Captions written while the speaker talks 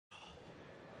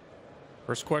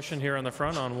First question here on the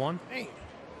front on one.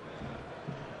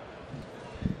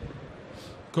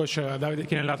 Coach, Davide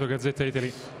Chinellato, Gazzetta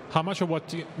Italy. How much of what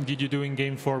did you do in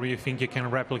Game 4 do you think you can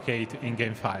replicate in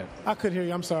Game 5? I couldn't hear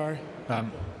you. I'm sorry.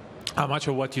 How much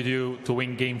of what you do to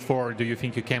win Game 4 do you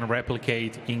think you can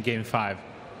replicate in Game 5?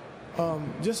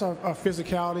 Just our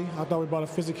physicality. I thought we brought a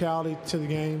physicality to the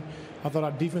game. I thought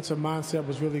our defensive mindset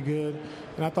was really good.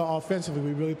 And I thought offensively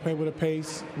we really played with a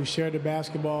pace. We shared the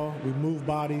basketball. We moved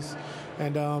bodies.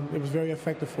 And it was very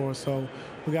effective for us. So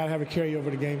we got to have a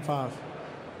carryover to Game 5.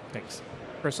 Thanks.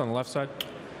 Chris on the left side.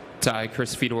 Ty,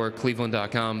 Chris Fedor,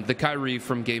 Cleveland.com. The Kyrie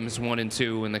from Games 1 and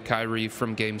 2 and the Kyrie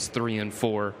from Games 3 and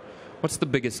 4. What's the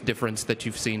biggest difference that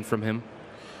you've seen from him?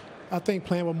 I think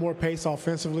playing with more pace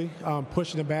offensively,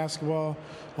 pushing the basketball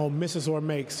on misses or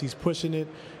makes. He's pushing it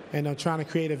and trying to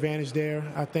create advantage there.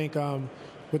 I think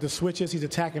with the switches, he's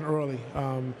attacking early,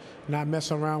 not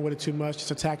messing around with it too much,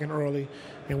 just attacking early.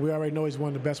 And we already know he's one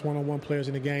of the best one-on-one players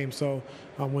in the game. So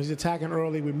when he's attacking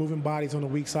early, we're moving bodies on the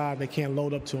weak side. They can't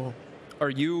load up to him. Are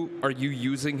you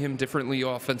using him differently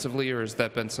offensively, or has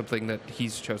that been something that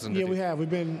he's chosen to do? Yeah, we have. We've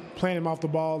been playing him off the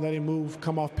ball, letting him move,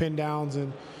 come off pin downs,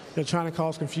 and trying to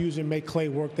cause confusion, make Clay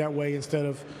work that way instead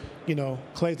of,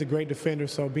 Clay's a great defender,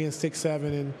 so being 6'7"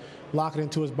 and locking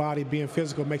into his body, being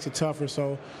physical makes it tougher.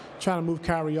 So trying to move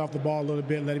Kyrie off the ball a little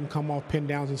bit, let him come off pin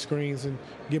downs and screens and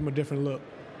give him a different look.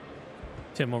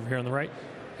 Tim over here on the right.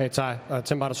 Hey, Ty.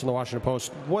 Tim Bonnis from the Washington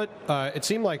Post. It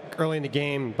seemed like early in the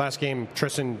game, last game,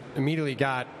 Tristan immediately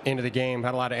got into the game,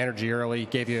 had a lot of energy early,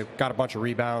 got a bunch of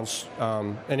rebounds.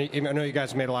 And I know you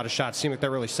guys made a lot of shots. It seemed like that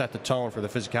really set the tone for the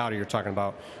physicality you're talking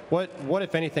about. What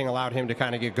if anything, allowed him to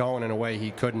kind of get going in a way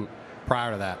he couldn't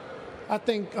prior to that? I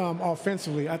think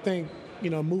offensively,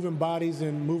 moving bodies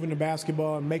and moving the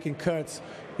basketball and making cuts,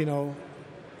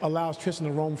 allows Tristan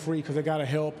to roam free because they got to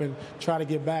help and try to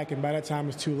get back, and by that time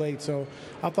it's too late. So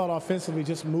I thought offensively,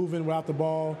 just moving without the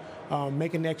ball,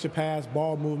 making the extra pass,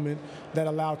 ball movement, that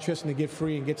allowed Tristan to get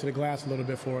free and get to the glass a little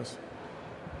bit for us.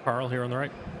 Carl here on the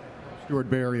right.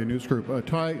 Stuart Bay Area News Group.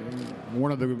 Ty,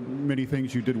 one of the many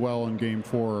things you did well in Game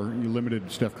 4, you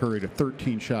limited Steph Curry to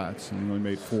 13 shots and you only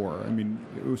made 4. I mean,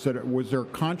 was there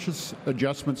conscious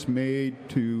adjustments made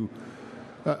to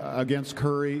against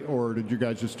Curry, or did you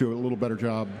guys just do a little better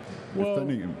job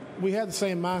defending him? We had the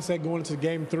same mindset going into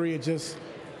Game 3. It just,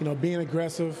 being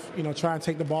aggressive, trying to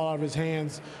take the ball out of his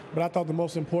hands. But I thought the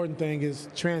most important thing is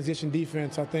transition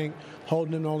defense. I think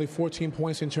holding him to only 14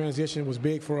 points in transition was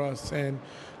big for us. And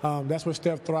that's where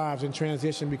Steph thrives, in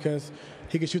transition, because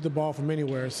he can shoot the ball from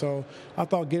anywhere. So I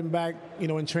thought getting back,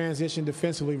 in transition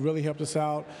defensively really helped us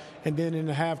out. And then in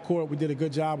the half court, we did a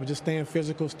good job of just staying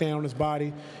physical, staying on his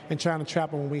body, and trying to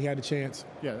trap him when we had the chance.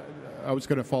 Yeah, I was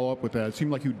going to follow up with that. It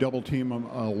seemed like you double-team him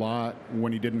a lot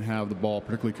when he didn't have the ball,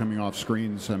 particularly coming off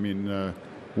screens. I mean,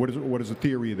 what is the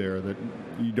theory there, that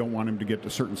you don't want him to get to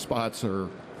certain spots? Or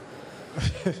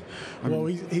well,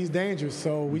 he's dangerous,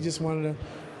 so we just wanted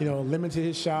to, limit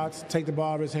his shots, take the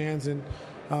ball out of his hands, and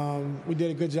we did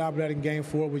a good job of that in Game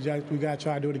 4. We got to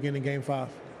try to do it again in Game 5.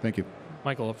 Thank you.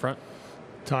 Michael up front.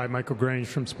 Ty, Michael Grange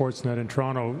from Sportsnet in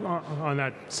Toronto. On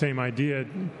that same idea,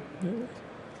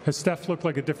 has Steph looked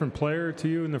like a different player to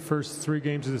you in the first 3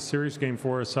 games of the series, Game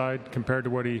 4 aside, compared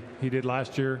to what he did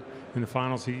last year in the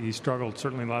finals? He struggled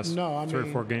certainly last 3 or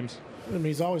 4 games. I mean,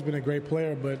 he's always been a great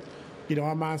player, but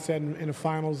our mindset in the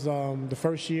finals, the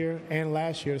first year and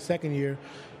last year, the second year,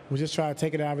 was just try to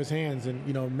take it out of his hands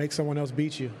and make someone else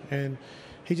beat you. And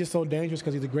he's just so dangerous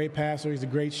because he's a great passer, he's a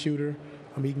great shooter.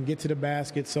 He can get to the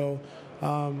basket. So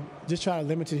just try to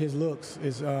limit his looks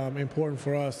is important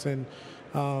for us. And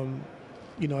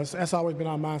that's always been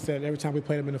our mindset. Every time we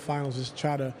played him in the finals, just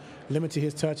try to limit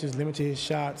his touches, limit his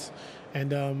shots,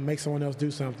 and make someone else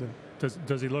do something.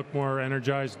 Does he look more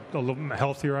energized, a little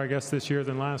healthier, I guess, this year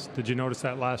than last? Did you notice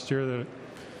that last year?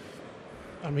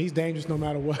 He's dangerous no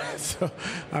matter what. So,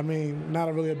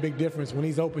 not really a big difference. When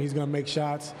he's open, he's going to make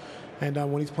shots. And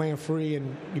when he's playing free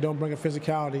and you don't bring a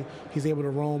physicality, he's able to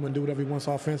roam and do whatever he wants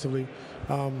offensively.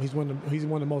 He's one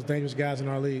of the most dangerous guys in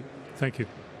our league. Thank you.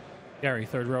 Gary,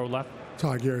 third row left.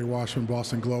 Todd Gary Washington,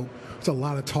 Boston Globe. There's a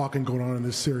lot of talking going on in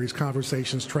this series,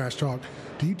 conversations, trash talk.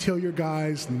 Do you tell your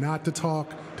guys not to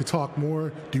talk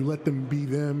more? Do you let them be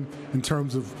them in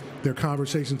terms of their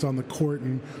conversations on the court?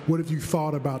 And what have you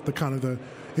thought about the kind of the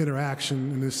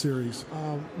interaction in this series?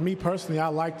 Me personally, I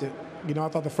liked it. I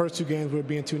thought the first 2 games we were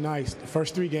being too nice. The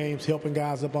first 3 games, helping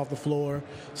guys up off the floor,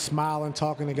 smiling,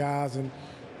 talking to guys, and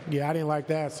I didn't like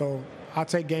that. So I'll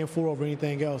take Game 4 over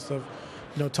anything else. Of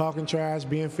talking trash,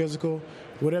 being physical,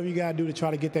 whatever you got to do to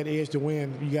try to get that edge to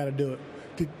win, you got to do it.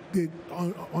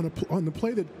 On the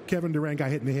play that Kevin Durant got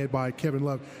hit in the head by Kevin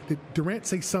Love, did Durant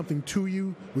say something to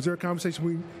you? Was there a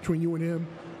conversation between you and him?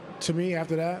 To me,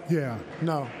 after that? Yeah.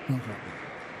 No. Okay.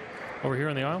 Over here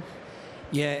in the aisle.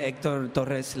 Yeah, Hector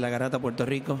Torres, La Garata, Puerto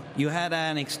Rico. You had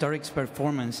an historic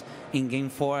performance in Game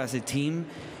 4 as a team.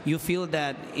 You feel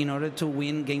that in order to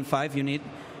win Game 5, you need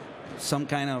some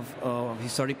kind of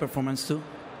historic performance too?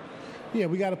 Yeah,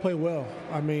 we got to play well.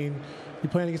 I mean,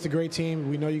 you're playing against a great team.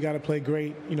 We know you got to play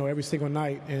great, every single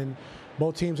night. And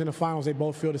both teams in the finals, they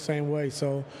both feel the same way.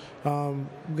 So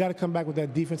we got to come back with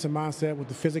that defensive mindset, with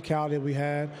the physicality that we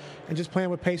had, and just playing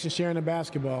with pace and sharing the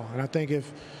basketball. And I think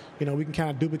if we can kind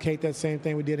of duplicate that same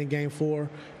thing we did in Game 4,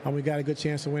 we got a good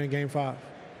chance to win in Game 5.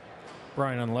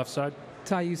 Brian on the left side.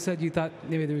 Ty, you said you thought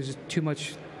maybe there was just too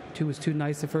much. Two was too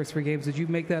nice the first 3 games. Did you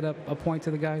make that a point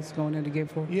to the guys going into Game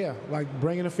 4? Yeah, like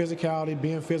bringing the physicality,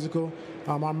 being physical.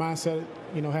 Our mindset,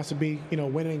 has to be,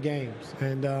 winning games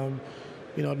and,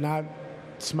 not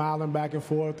smiling back and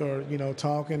forth or,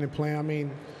 talking and playing. I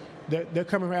mean, they're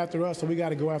coming after us, so we got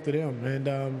to go after them. And,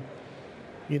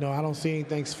 I don't see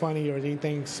anything funny or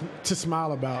anything to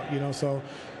smile about, So,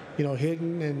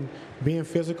 hitting and being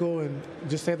physical and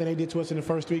just saying that they did to us in the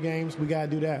first 3 games, we got to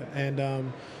do that.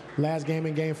 And last game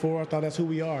in Game 4, I thought that's who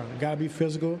we are. Got to be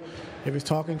physical. If it's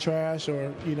talking trash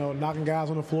or, knocking guys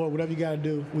on the floor, whatever you got to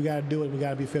do, we got to do it. We got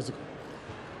to be physical.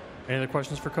 Any other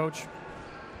questions for Coach?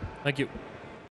 Thank you.